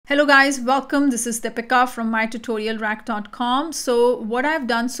Hello guys, welcome. This is Deepika from MyTutorialRack.com. So what I've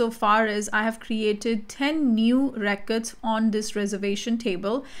done so far is I have created 10 new records on this reservation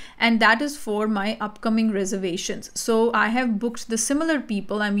table, and that is for my upcoming reservations. So I have booked the similar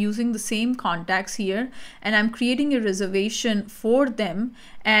people. I'm using the same contacts here and I'm creating a reservation for them,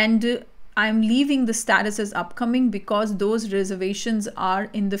 and I'm leaving the status as upcoming because those reservations are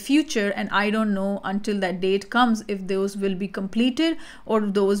in the future and I don't know until that date comes if those will be completed or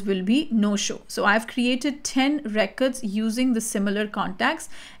those will be no-show. So I've created 10 records using the similar contacts.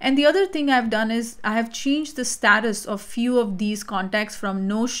 And the other thing I've done is I have changed the status of few of these contacts from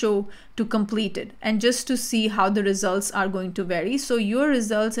no-show to completed, and just to see how the results are going to vary. So your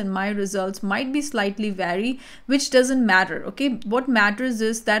results and my results might be slightly vary, which doesn't matter. Okay, what matters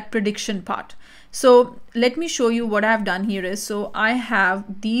is that prediction part. So let me show you what I've done here is, so I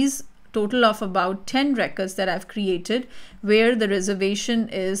have these total of about 10 records that I've created where the reservation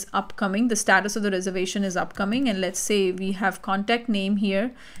is upcoming, the status of the reservation is upcoming. And let's say we have contact name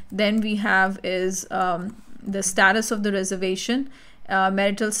here, then we have is the status of the reservation,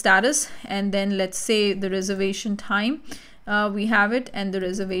 marital status, and then let's say the reservation time we have it, and the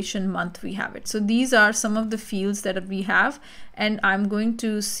reservation month we have it. So these are some of the fields that we have, and I'm going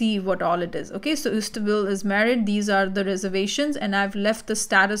to see what all it is. Okay, so Istabil is married, these are the reservations, and I've left the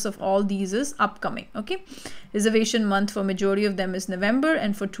status of all these is upcoming. Okay, reservation month for majority of them is November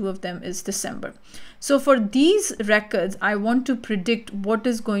and for two of them is December. So for these records I want to predict what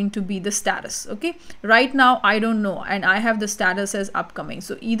is going to be the status. Okay, right now I don't know, and I have the status as upcoming,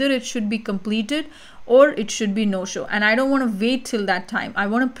 so either it should be completed or it should be no-show, and I don't want to wait till that time. I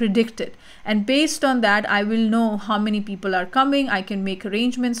want to predict it, and based on that I will know how many people are coming. I can make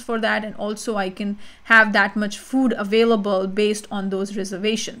arrangements for that, and also I can have that much food available based on those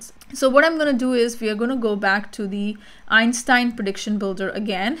reservations. So what I'm going to do is we are going to go back to the Einstein prediction builder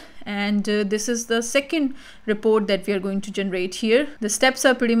again, and this is the second report that we are going to generate here. The steps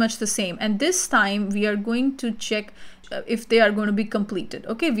are pretty much the same, and this time we are going to check if they are going to be completed.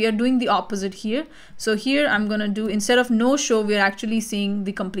 Okay, we are doing the opposite here. So here I'm going to do, instead of no show, we are actually seeing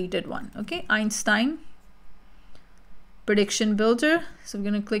the completed one. Okay, Einstein prediction builder. So we're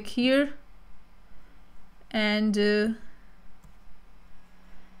going to click here and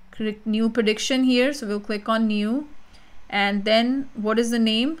click new prediction here. So we'll click on new, and then what is the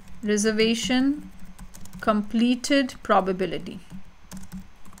name? Reservation completed probability.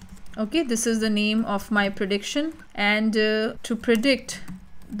 Okay, this is the name of my prediction, and to predict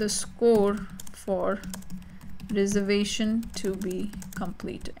the score for reservation to be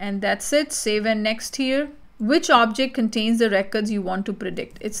completed. And that's it. Save and next here. Which object contains the records you want to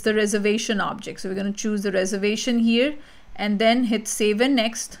predict? It's the reservation object. So we're going to choose the reservation here and then hit save and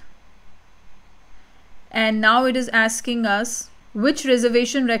next. And now it is asking us which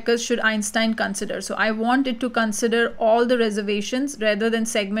reservation records should Einstein consider. So I want it to consider all the reservations rather than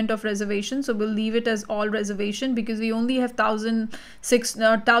segment of reservation. So we'll leave it as all reservation because we only have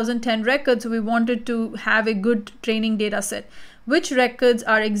 1010 records. So we wanted to have a good training data set. Which records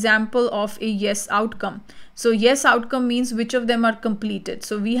are example of a yes outcome? So yes outcome means which of them are completed.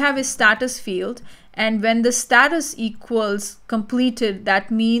 So we have a status field, and when the status equals completed,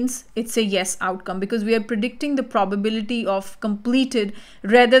 that means it's a yes outcome because we are predicting the probability of completed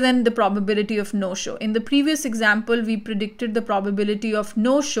rather than the probability of no-show. In the previous example, we predicted the probability of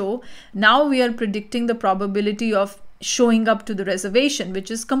no-show. Now we are predicting the probability of showing up to the reservation, which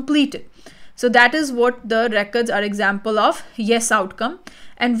is completed. So that is what the records are example of yes outcome.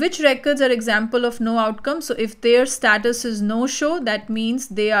 And which records are example of no outcome? So if their status is no show, that means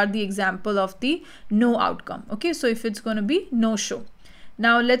they are the example of the no outcome. Okay, so if it's going to be no show.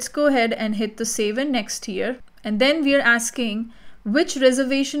 Now let's go ahead and hit the save and next here. And then we are asking which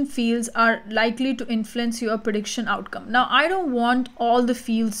reservation fields are likely to influence your prediction outcome. Now I don't want all the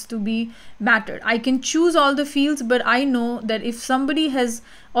fields to be mattered. I can choose all the fields, but I know that if somebody has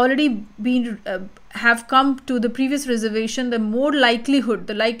already been have come to the previous reservation, the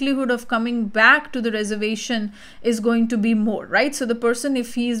likelihood of coming back to the reservation is going to be more, right? So the person,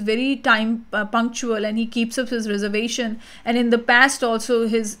 if he is very time punctual and he keeps up his reservation, and in the past also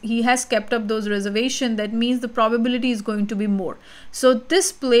he has kept up those reservation, that means the probability is going to be more. So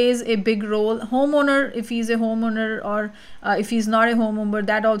this plays a big role. Homeowner, if he's a homeowner, or if he's not a homeowner,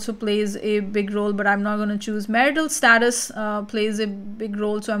 that also plays a big role, but I'm not going to choose. Marital status plays a big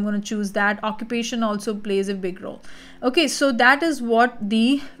role, so I'm going to choose that. Occupation also plays a big role. Okay, so that is what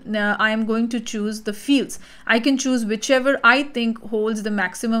the I am going to choose the fields. I can choose whichever I think holds the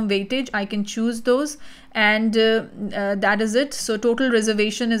maximum weightage. I can choose those, and that is it. So total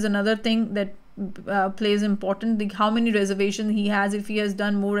reservation is another thing that plays important. Like how many reservations he has. If he has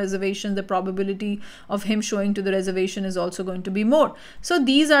done more reservations, the probability of him showing to the reservation is also going to be more. So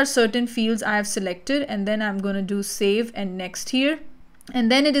these are certain fields I have selected, and then I'm going to do save and next here. And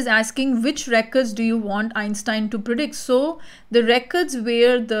then it is asking which records do you want Einstein to predict. So the records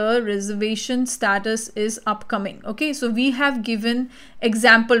where the reservation status is upcoming. Okay, so we have given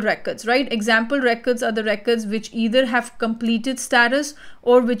example records, right? Example records are the records which either have completed status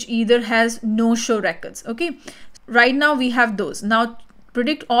or which either has no-show records. Okay, right now we have those. Now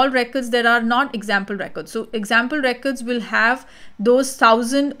predict all records that are not example records. So example records will have those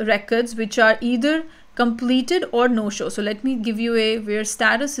 1000 records which are either completed or no show. So let me give you a where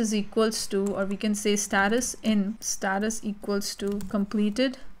status is equals to, or we can say status equals to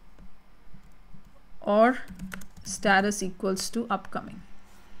completed or status equals to upcoming.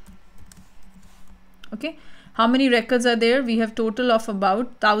 Okay, how many records are there? We have total of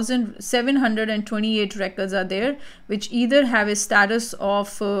about 1728 records are there which either have a status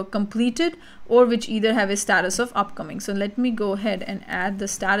of completed or which either have a status of upcoming. So let me go ahead and add the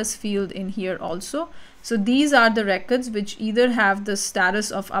status field in here also. So these are the records which either have the status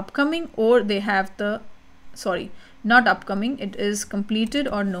of upcoming or they have the, sorry, not upcoming, it is completed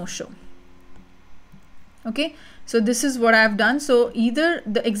or no show. Okay, so this is what I've done. So either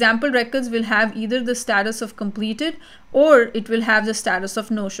the example records will have either the status of completed or it will have the status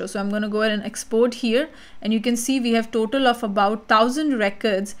of no show. So I'm going to go ahead and export here, and you can see we have total of about 1000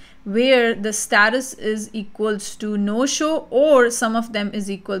 records where the status is equals to no show or some of them is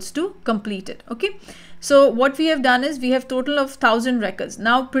equals to completed. Okay, so what we have done is we have total of 1000 records.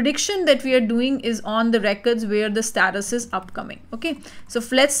 Now prediction that we are doing is on the records where the status is upcoming. Okay, so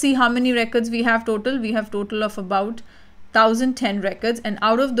let's see how many records we have total. We have total of about 1010 records, and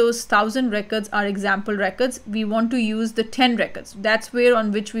out of those 1000 records are example records. We want to use the 10 records. That's where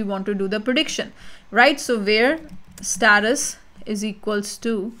on which we want to do the prediction, right? So where status is equals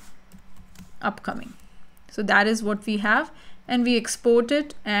to upcoming. So that is what we have, and we export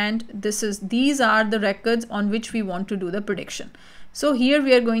it, and these are the records on which we want to do the prediction. So here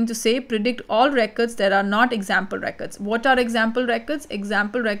we are going to say predict all records that are not example records. What are example records?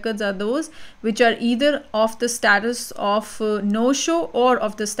 Example records are those which are either of the status of no show or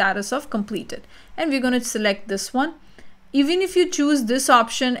of the status of completed, and we're going to select this one. Even if you choose this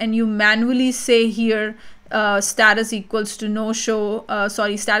option and you manually say here status equals to no show,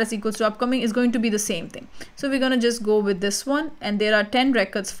 status equals to upcoming, is going to be the same thing. So we're going to just go with this one, and there are 10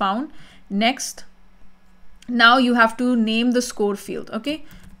 records found. Next, now you have to name the score field. Okay,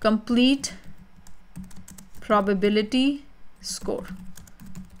 complete probability score.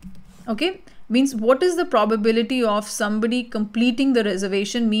 Okay, means what is the probability of somebody completing the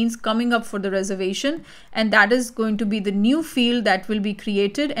reservation, means coming up for the reservation, and that is going to be the new field that will be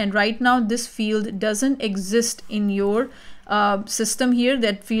created. And right now this field doesn't exist in your system here.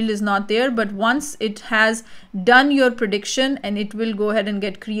 That field is not there, but once it has done your prediction, and it will go ahead and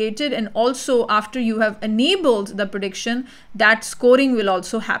get created, and also after you have enabled the prediction, that scoring will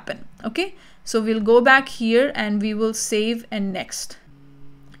also happen. Okay, so we'll go back here and we will save and next.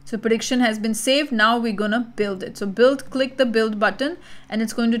 So prediction has been saved. Now we're gonna build it. So click the build button, and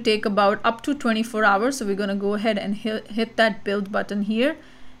it's going to take about up to 24 hours. So we're gonna go ahead and hit that build button here,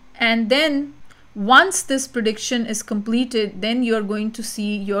 and then once this prediction is completed, then you're going to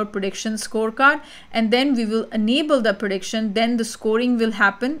see your prediction scorecard, and then we will enable the prediction. Then the scoring will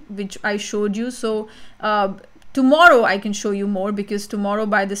happen, which I showed you. So tomorrow I can show you more, because tomorrow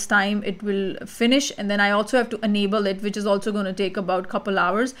by this time it will finish, and then I also have to enable it, which is also going to take about couple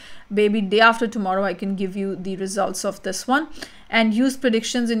hours. Maybe day after tomorrow I can give you the results of this one, and use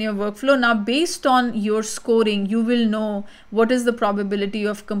predictions in your workflow. Now based on your scoring, you will know what is the probability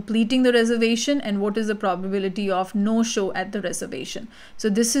of completing the reservation and what is the probability of no show at the reservation. So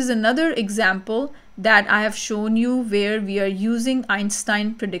this is another example that I have shown you where we are using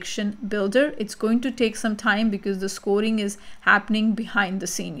Einstein prediction builder. It's going to take some time because the scoring is happening behind the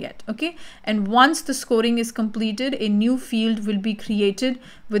scene yet. Okay, and once the scoring is completed, a new field will be created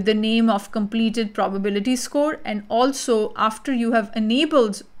with the name of completed probability score, and also after you have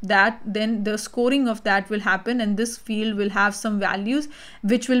enabled that, then the scoring of that will happen, and this field will have some values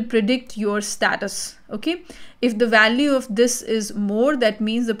which will predict your status. Okay, if the value of this is more, that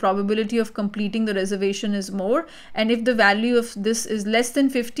means the probability of completing the reservation is more, and if the value of this is less than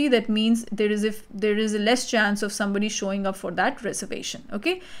 50, that means there is a less chance of somebody showing up for that reservation.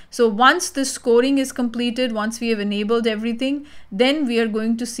 Okay, so once the scoring is completed, once we have enabled everything, then we are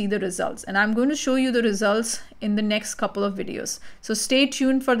going to see the results, and I'm going to show you the results in the next couple of videos. So stay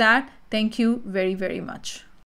tuned for that. Thank you very, very much.